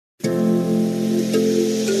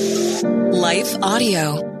Life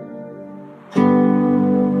Audio.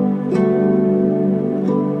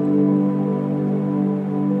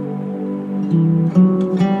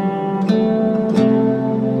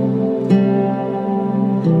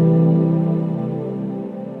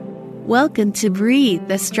 Welcome to Breathe,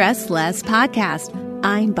 the Stress Less podcast.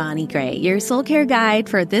 I'm Bonnie Gray, your soul care guide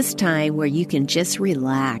for this time where you can just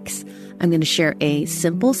relax. I'm going to share a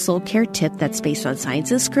simple soul care tip that's based on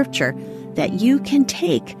science and scripture that you can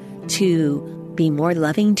take to be more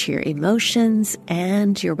loving to your emotions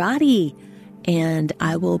and your body. And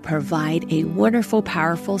I will provide a wonderful,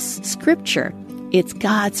 powerful scripture. It's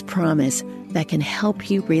God's promise that can help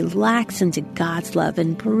you relax into God's love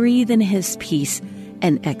and breathe in His peace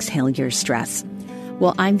and exhale your stress.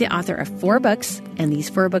 Well, I'm the author of 4 books, and these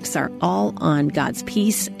 4 books are all on God's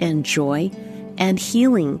peace and joy and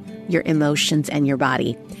healing your emotions and your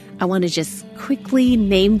body. I want to just quickly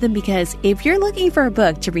name them because if you're looking for a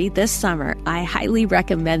book to read this summer, I highly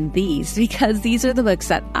recommend these because these are the books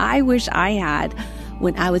that I wish I had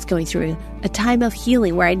when I was going through a time of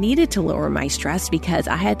healing where I needed to lower my stress because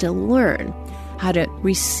I had to learn how to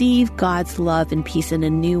receive God's love and peace in a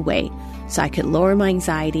new way so I could lower my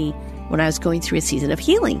anxiety when I was going through a season of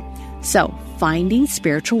healing. So, Finding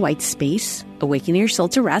Spiritual White Space, Awakening Your Soul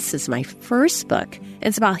to Rest is my first book.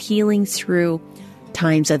 It's about healing through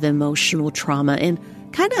times of emotional trauma and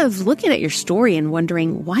kind of looking at your story and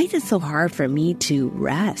wondering, why is it so hard for me to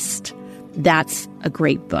rest? That's a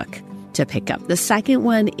great book to pick up. The second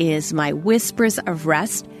one is my Whispers of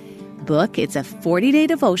Rest book. It's a 40-day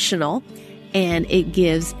devotional, and it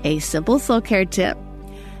gives a simple soul care tip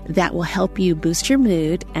that will help you boost your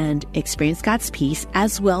mood and experience God's peace,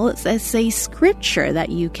 as well as a scripture that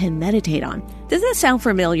you can meditate on. Does that sound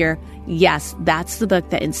familiar? Yes, that's the book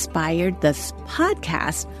that inspired this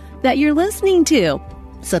podcast that you're listening to.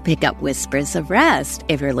 So pick up Whispers of Rest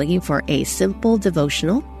if you're looking for a simple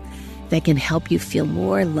devotional that can help you feel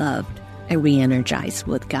more loved and re-energized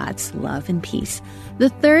with God's love and peace. The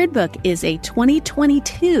third book is a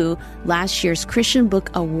 2022 last year's Christian Book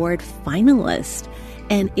Award finalist.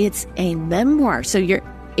 And it's a memoir. So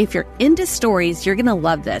if you're into stories, you're going to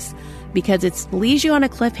love this because it leaves you on a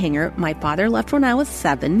cliffhanger. My father left when I was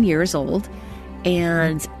 7 years old.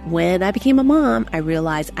 And when I became a mom, I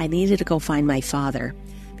realized I needed to go find my father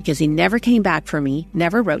because he never came back for me,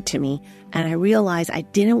 never wrote to me. And I realized I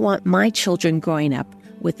didn't want my children growing up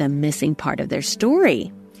with a missing part of their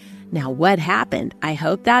story. Now, what happened? I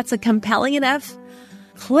hope that's a compelling enough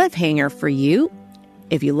cliffhanger for you.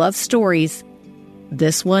 If you love stories,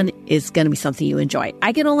 this one is going to be something you enjoy.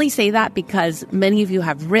 I can only say that because many of you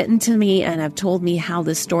have written to me and have told me how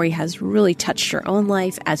this story has really touched your own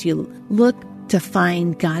life as you look to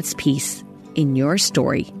find God's peace in your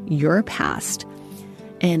story, your past.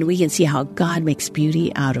 And we can see how God makes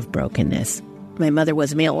beauty out of brokenness. My mother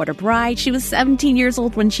was a mail-order bride. She was 17 years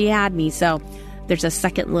old when she had me. So there's a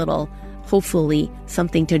second little, hopefully,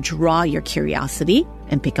 something to draw your curiosity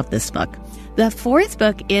and pick up this book. The fourth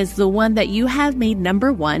book is the one that you have made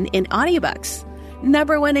number 1 in audiobooks.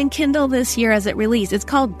 Number 1 in Kindle this year as it released. It's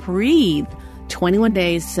called Breathe, 21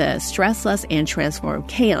 Days to Stress Less and Transform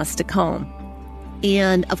Chaos to Calm.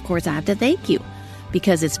 And of course, I have to thank you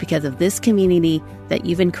because it's because of this community that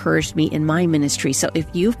you've encouraged me in my ministry. So if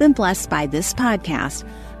you've been blessed by this podcast,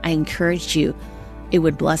 I encourage you. It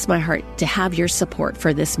would bless my heart to have your support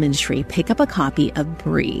for this ministry. Pick up a copy of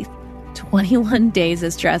Breathe, 21 Days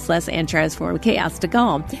of Stress Less and Transform Chaos to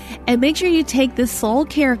Calm. And make sure you take the soul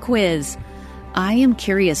care quiz. I am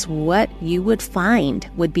curious what you would find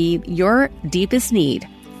would be your deepest need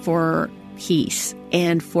for peace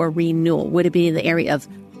and for renewal. Would it be in the area of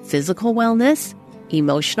physical wellness,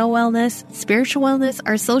 emotional wellness, spiritual wellness,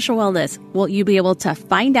 or social wellness? Well, you'll be able to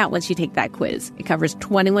find out once you take that quiz. It covers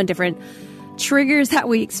 21 different triggers that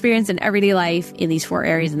we experience in everyday life in these 4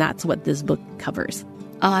 areas, and that's what this book covers.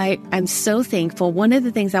 I'm so thankful. One of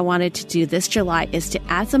the things I wanted to do this July is to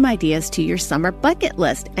add some ideas to your summer bucket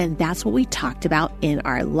list. And that's what we talked about in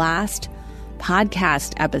our last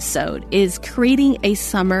podcast episode, is creating a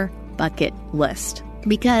summer bucket list.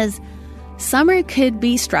 Because summer could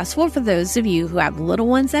be stressful for those of you who have little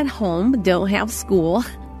ones at home, don't have school.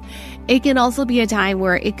 It can also be a time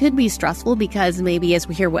where it could be stressful because maybe as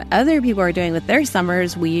we hear what other people are doing with their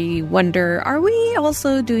summers, we wonder, are we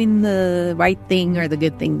also doing the right thing or the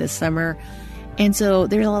good thing this summer? And so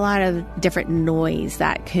there's a lot of different noise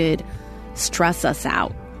that could stress us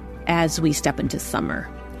out as we step into summer.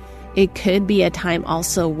 It could be a time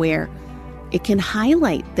also where it can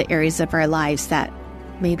highlight the areas of our lives that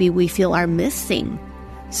maybe we feel are missing.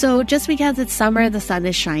 So just because it's summer, the sun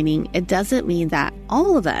is shining, it doesn't mean that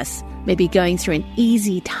all of us may be going through an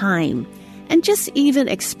easy time And just even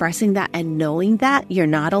expressing that and knowing that you're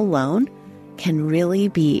not alone can really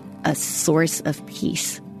be a source of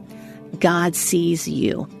peace. God sees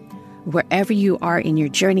you wherever you are in your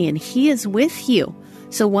journey, and He is with you.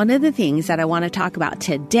 So one of the things that I want to talk about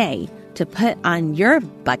today to put on your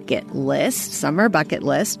bucket list, summer bucket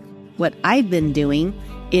list, what I've been doing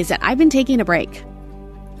is that I've been taking a break.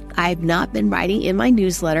 I've not been writing in my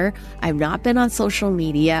newsletter. I've not been on social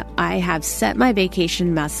media. I have set my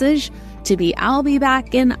vacation message to be, I'll be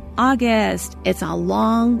back in August. It's a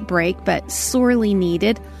long break, but sorely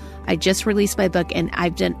needed. I just released my book and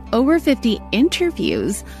I've done over 50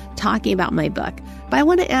 interviews talking about my book. But I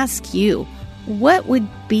want to ask you, what would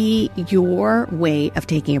be your way of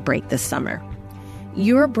taking a break this summer?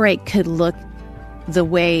 Your break could look the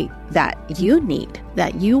way that you need,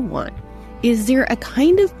 that you want. Is there a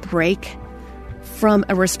kind of break from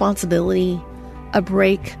a responsibility, a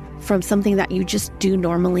break from something that you just do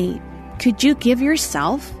normally? Could you give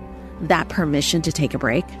yourself that permission to take a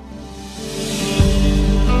break?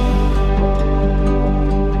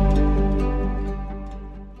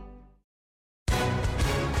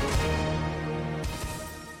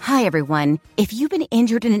 Hi, everyone. If you've been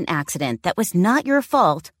injured in an accident that was not your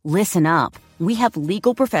fault, listen up. We have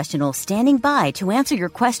legal professionals standing by to answer your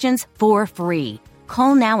questions for free.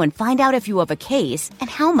 Call now and find out if you have a case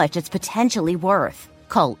and how much it's potentially worth.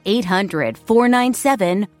 Call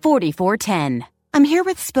 800-497-4410. I'm here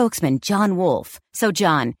with spokesman John Wolf. So,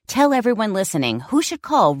 John, tell everyone listening who should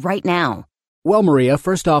call right now. Well, Maria,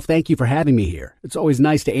 first off, thank you for having me here. It's always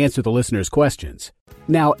nice to answer the listeners' questions.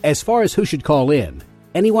 Now, as far as who should call in,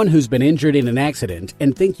 anyone who's been injured in an accident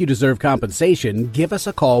and think you deserve compensation, give us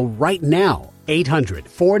a call right now.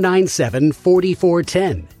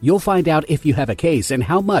 800-497-4410. You'll find out if you have a case and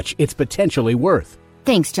how much it's potentially worth.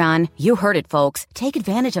 Thanks, John. You heard it, folks. Take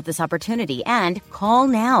advantage of this opportunity and call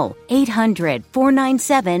now.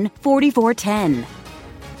 800-497-4410.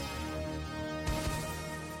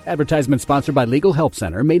 Advertisement sponsored by Legal Help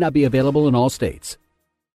Center. May not be available in all states.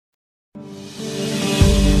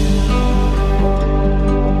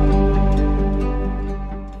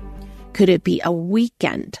 Could it be a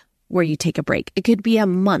weekend where you take a break? It could be a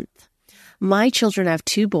month. My children have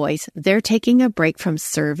 2 boys. They're taking a break from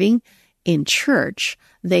serving in church.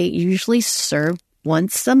 They usually serve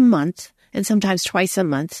once a month and sometimes twice a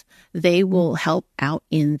month. They will help out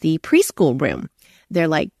in the preschool room. They're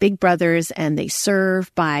like big brothers and they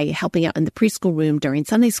serve by helping out in the preschool room during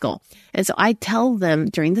Sunday school. And so I tell them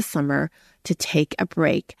during the summer to take a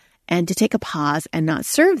break and to take a pause and not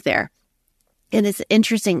serve there. And it's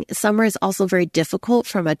interesting. Summer is also very difficult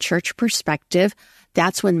from a church perspective.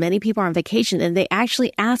 That's when many people are on vacation and they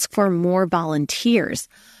actually ask for more volunteers.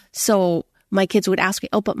 So my kids would ask me,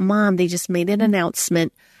 oh, but Mom, they just made an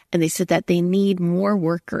announcement and they said that they need more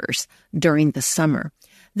workers during the summer.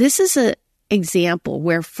 This is an example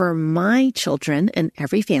where for my children, and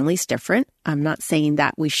every family's different. I'm not saying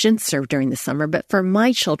that we shouldn't serve during the summer, but for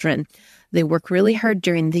my children, they work really hard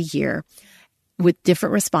during the year with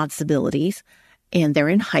different responsibilities. And they're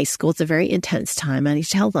in high school. It's a very intense time. And I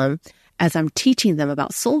tell them, as I'm teaching them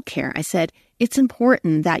about soul care, I said, it's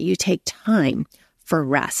important that you take time for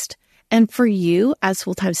rest. And for you as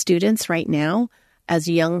full-time students right now, as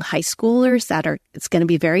young high schoolers it's going to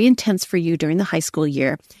be very intense for you during the high school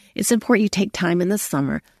year. It's important you take time in the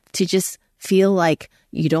summer to just feel like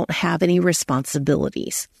you don't have any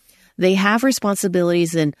responsibilities. They have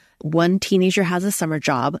responsibilities, and one teenager has a summer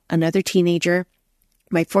job. Another teenager,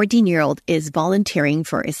 my 14-year-old, is volunteering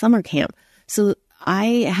for a summer camp. So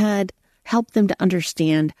I had helped them to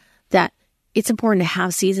understand that it's important to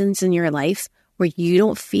have seasons in your life where you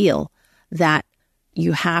don't feel that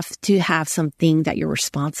you have to have something that you're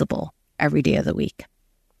responsible every day of the week.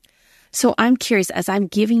 So I'm curious, as I'm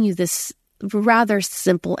giving you this rather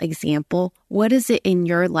simple example, what is it in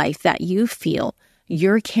your life that you feel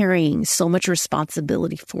you're carrying so much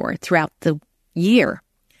responsibility for throughout the year?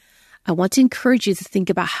 I want to encourage you to think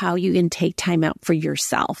about how you can take time out for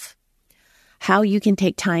yourself, how you can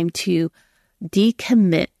take time to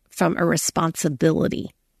decommit from a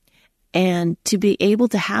responsibility and to be able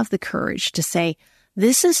to have the courage to say,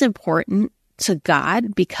 this is important to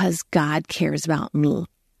God because God cares about me.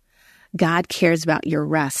 God cares about your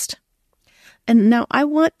rest. And now I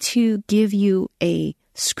want to give you a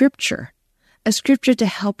scripture to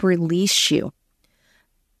help release you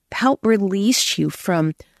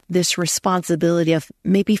from this responsibility of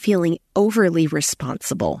maybe feeling overly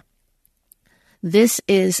responsible. This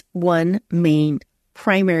is one main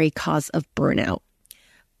primary cause of burnout,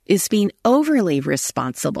 is being overly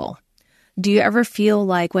responsible. Do you ever feel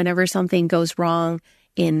like whenever something goes wrong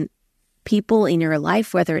in people in your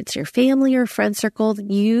life, whether it's your family or friend circle, do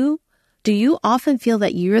you often feel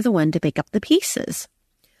that you're the one to pick up the pieces?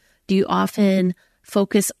 Do you often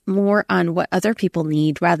focus more on what other people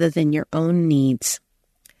need rather than your own needs?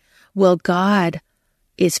 Well, God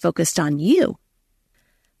is focused on you.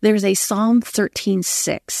 There's a Psalm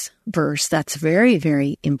 13:6 verse that's very,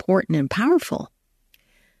 very important and powerful.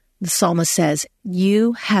 The psalmist says,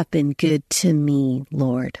 "You have been good to me,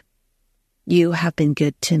 Lord. You have been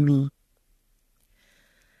good to me."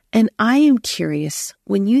 And I am curious,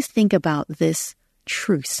 when you think about this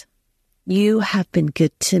truth, you have been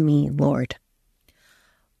good to me, Lord.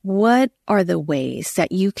 What are the ways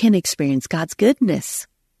that you can experience God's goodness?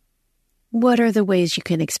 What are the ways you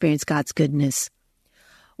can experience God's goodness?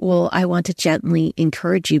 Well, I want to gently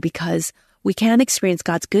encourage you, because we can't experience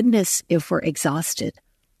God's goodness if we're exhausted,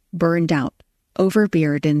 burned out,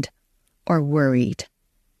 overburdened, or worried.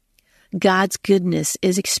 God's goodness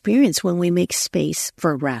is experienced when we make space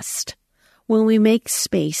for rest, when we make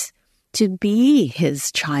space to be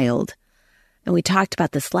His child. And we talked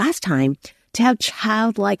about this last time. To have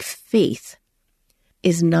childlike faith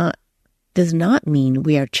does not mean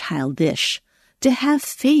we are childish. To have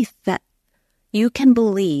faith that you can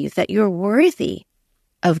believe that you're worthy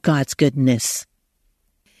of God's goodness.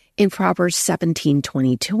 In Proverbs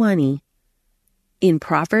 17:20, in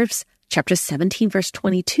Proverbs chapter 17, verse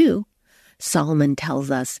 22, Solomon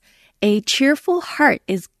tells us, "A cheerful heart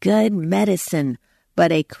is good medicine,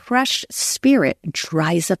 but a crushed spirit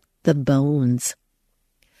dries up the bones."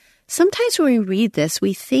 Sometimes when we read this,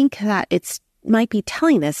 we think that it might be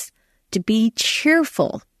telling us to be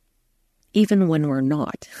cheerful, even when we're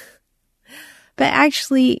not. But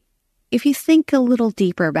actually, if you think a little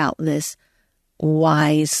deeper about this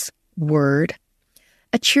wise word,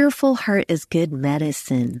 a cheerful heart is good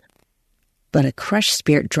medicine, but a crushed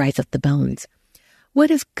spirit dries up the bones.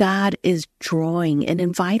 What if God is drawing and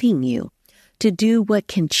inviting you to do what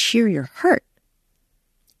can cheer your heart?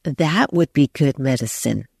 That would be good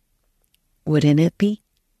medicine, wouldn't it be?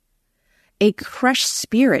 A crushed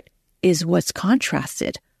spirit is what's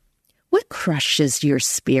contrasted. What crushes your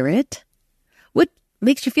spirit? What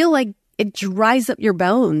makes you feel like it dries up your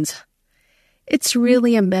bones? It's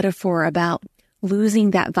really a metaphor about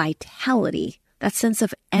losing that vitality, that sense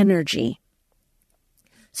of energy.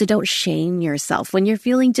 So don't shame yourself when you're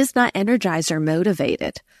feeling just not energized or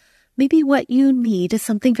motivated. Maybe what you need is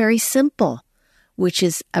something very simple, which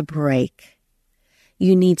is a break.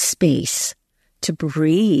 You need space to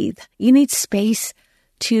breathe. You need space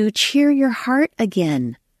to cheer your heart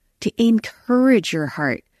again, to encourage your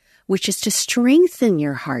heart, which is to strengthen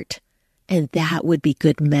your heart. And that would be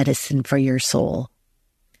good medicine for your soul.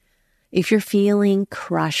 If you're feeling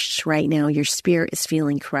crushed right now, your spirit is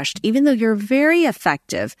feeling crushed, even though you're very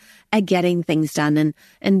effective at getting things done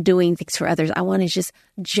and doing things for others, I want to just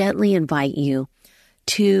gently invite you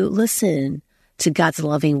to listen to God's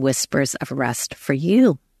loving whispers of rest for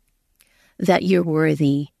you, that you're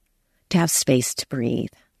worthy to have space to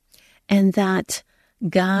breathe, and that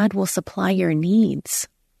God will supply your needs,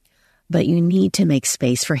 but you need to make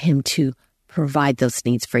space for Him to provide those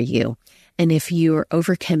needs for you. And if you're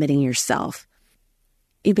overcommitting yourself,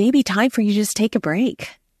 it may be time for you to just take a break.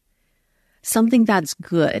 Something that's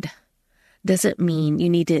good doesn't mean you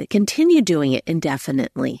need to continue doing it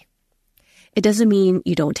indefinitely. It doesn't mean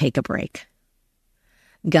you don't take a break.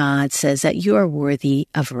 God says that you are worthy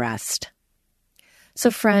of rest. So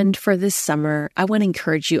friend, for this summer, I want to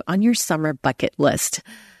encourage you on your summer bucket list,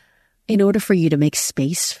 in order for you to make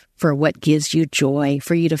space for what gives you joy,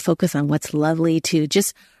 for you to focus on what's lovely, to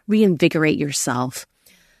just reinvigorate yourself,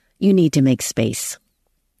 you need to make space.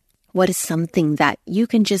 What is something that you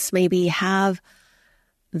can just maybe have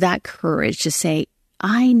that courage to say,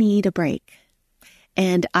 I need a break.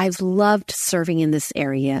 And I've loved serving in this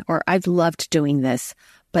area, or I've loved doing this,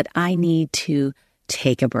 but I need to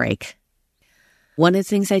take a break. One of the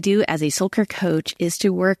things I do as a soul care coach is to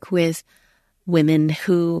work with women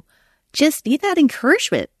who just need that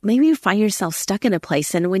encouragement. Maybe you find yourself stuck in a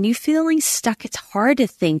place, and when you're feeling stuck, it's hard to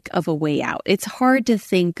think of a way out. It's hard to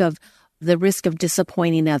think of the risk of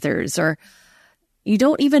disappointing others, or you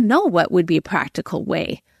don't even know what would be a practical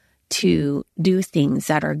way to do things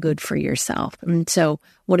that are good for yourself. And so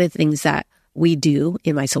one of the things that we do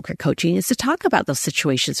in my soul care coaching is to talk about those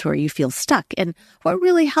situations where you feel stuck. And what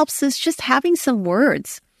really helps is just having some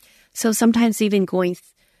words. So sometimes even going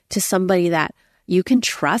to somebody that you can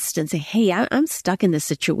trust and say, hey, I'm stuck in this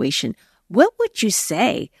situation. What would you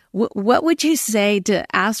say? What would you say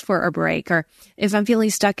to ask for a break? Or if I'm feeling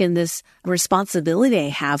stuck in this responsibility I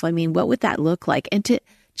have, what would that look like? And to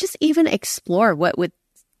just even explore what would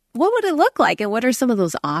what would it look like? And what are some of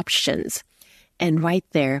those options? And right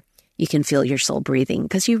there, you can feel your soul breathing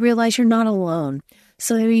because you realize you're not alone.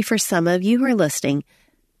 So maybe for some of you who are listening,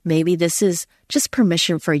 maybe this is just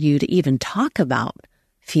permission for you to even talk about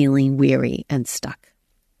feeling weary and stuck.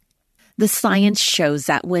 The science shows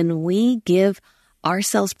that when we give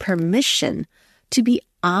ourselves permission to be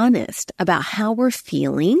honest about how we're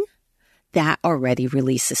feeling, that already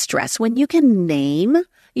releases stress. When you can name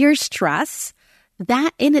your stress,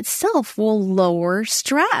 that in itself will lower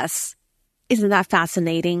stress. Isn't that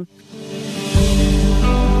fascinating?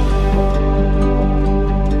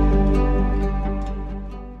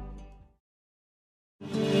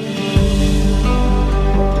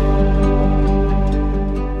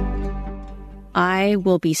 I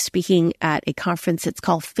will be speaking at a conference. It's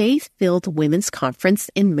called Faith-Filled Women's Conference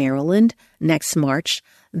in Maryland next March.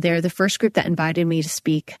 They're the first group that invited me to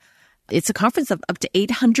speak. It's a conference of up to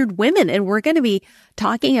 800 women, and we're going to be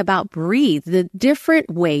talking about breathe, the different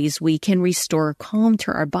ways we can restore calm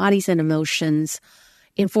to our bodies and emotions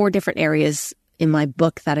in 4 different areas in my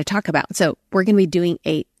book that I talk about. So we're going to be doing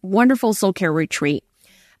a wonderful soul care retreat.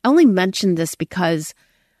 I only mention this because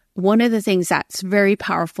one of the things that's very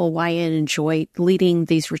powerful, why I enjoy leading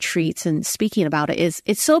these retreats and speaking about it, is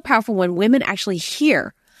it's so powerful when women actually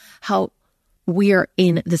hear how we're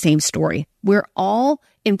in the same story. We're all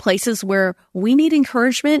in places where we need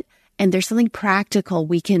encouragement, and there's something practical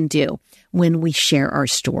we can do when we share our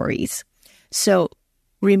stories. So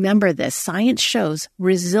remember this, science shows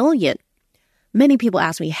resilient. Many people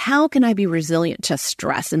ask me, how can I be resilient to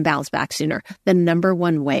stress and bounce back sooner? The number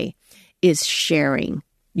one way is sharing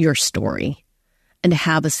your story and to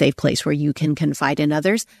have a safe place where you can confide in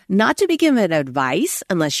others, not to be given advice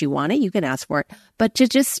unless you want it, you can ask for it, but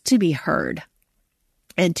just to be heard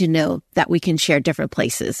and to know that we can share different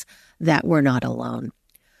places, that we're not alone.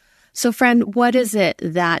 So friend, what is it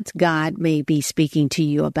that God may be speaking to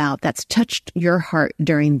you about that's touched your heart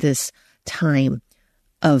during this time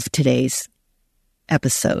of today's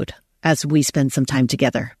episode as we spend some time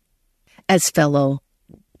together as fellow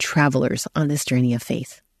travelers on this journey of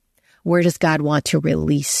faith? Where does God want to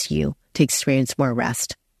release you to experience more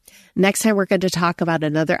rest? Next time, we're going to talk about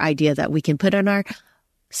another idea that we can put on our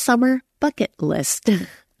summer bucket list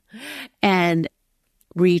and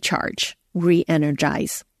recharge,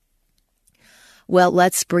 re-energize. Well,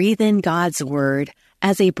 let's breathe in God's word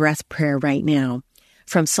as a breath prayer right now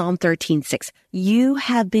from Psalm 13:6. You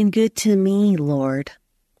have been good to me, Lord.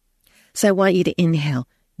 So I want you to inhale.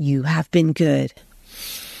 You have been good.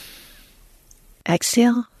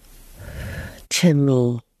 Exhale. To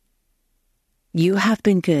me. You have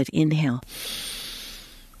been good. Inhale.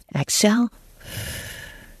 Exhale.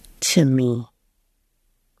 To me.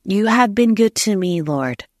 You have been good to me,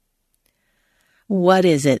 Lord. What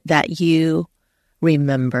is it that you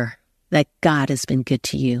remember that God has been good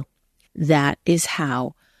to you? That is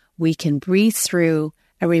how we can breathe through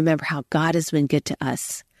and remember how God has been good to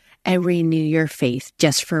us and renew your faith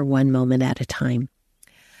just for one moment at a time.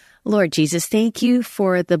 Lord Jesus, thank you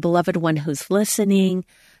for the beloved one who's listening,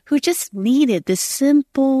 who just needed this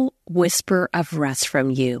simple whisper of rest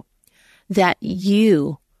from you, that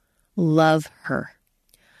you love her.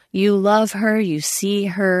 You love her, you see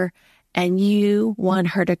her, and you want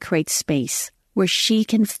her to create space where she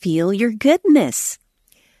can feel your goodness.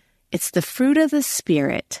 It's the fruit of the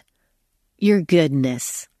Spirit, your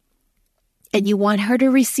goodness. And you want her to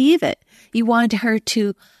receive it. You want her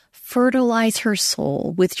to fertilize her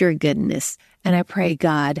soul with your goodness. And I pray,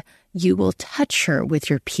 God, you will touch her with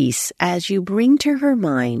your peace as you bring to her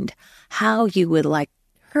mind how you would like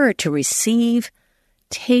her to receive,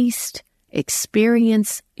 taste,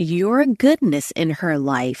 experience your goodness in her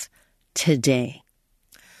life today.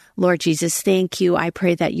 Lord Jesus, thank you. I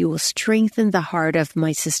pray that you will strengthen the heart of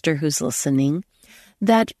my sister who's listening,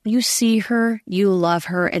 that you see her, you love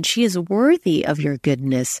her, and she is worthy of your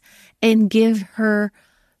goodness, and give her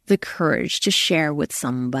the courage to share with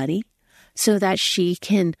somebody so that she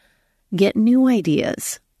can get new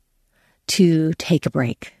ideas to take a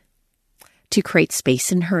break, to create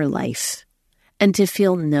space in her life, and to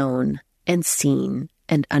feel known and seen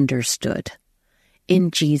and understood.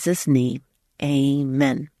 In Jesus' name,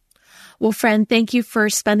 amen. Well, friend, thank you for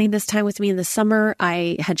spending this time with me in the summer.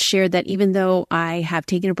 I had shared that even though I have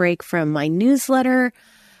taken a break from my newsletter,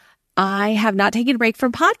 I have not taken a break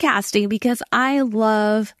from podcasting because I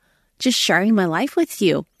love just sharing my life with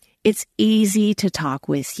you. It's easy to talk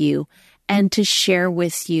with you and to share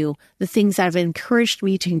with you the things that have encouraged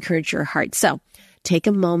me to encourage your heart. So take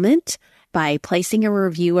a moment by placing a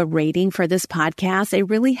review, a rating for this podcast. It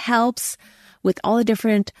really helps with all the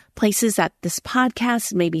different places that this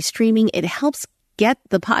podcast may be streaming. It helps get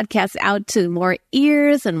the podcast out to more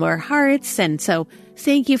ears and more hearts. And so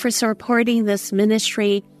thank you for supporting this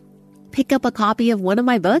ministry. Pick up a copy of one of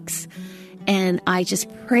my books, and I just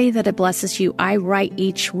pray that it blesses you. I write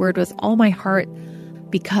each word with all my heart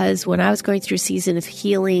because when I was going through a season of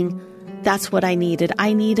healing, that's what I needed.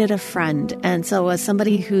 I needed a friend. And so as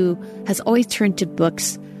somebody who has always turned to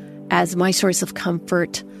books as my source of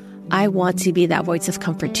comfort, I want to be that voice of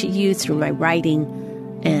comfort to you through my writing.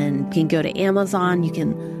 And you can go to Amazon, you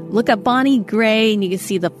can look up Bonnie Gray, and you can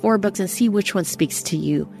see the 4 books and see which one speaks to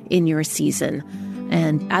you in your season.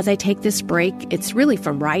 And as I take this break, it's really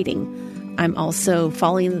from writing. I'm also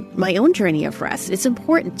following my own journey of rest. It's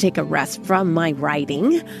important to take a rest from my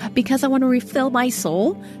writing because I want to refill my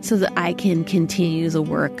soul so that I can continue the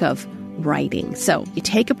work of writing. So you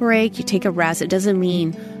take a break, you take a rest. It doesn't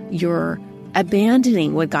mean you're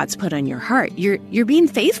abandoning what God's put on your heart. You're being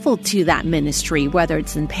faithful to that ministry, whether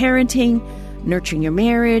it's in parenting, nurturing your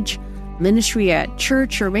marriage, ministry at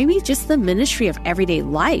church, or maybe just the ministry of everyday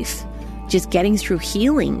life, just getting through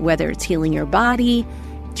healing, whether it's healing your body,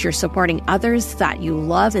 you're supporting others that you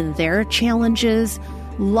love in their challenges.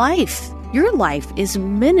 Your life is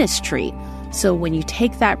ministry. So when you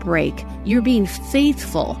take that break, you're being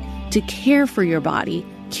faithful to care for your body,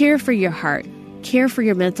 care for your heart, care for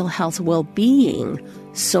your mental health well-being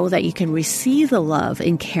so that you can receive the love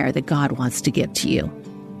and care that God wants to give to you.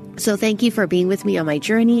 So thank you for being with me on my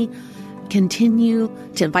journey. Continue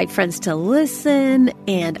to invite friends to listen,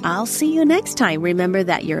 and I'll see you next time. Remember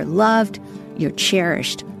that you're loved, you're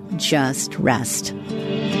cherished. Just rest.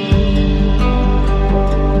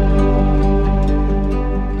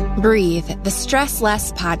 Breathe, the Stress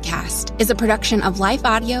Less podcast, is a production of Life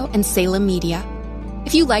Audio and Salem Media.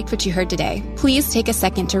 If you liked what you heard today, please take a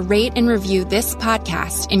second to rate and review this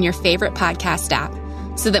podcast in your favorite podcast app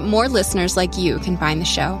so that more listeners like you can find the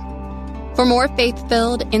show. For more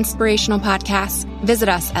faith-filled, inspirational podcasts, visit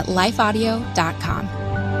us at lifeaudio.com.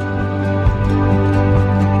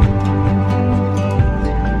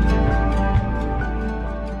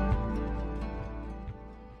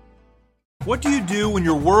 What do you do when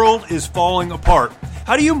your world is falling apart?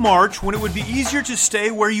 How do you march when it would be easier to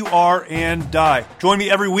stay where you are and die? Join me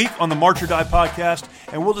every week on the March or Die podcast,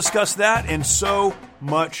 and we'll discuss that and so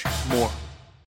much more.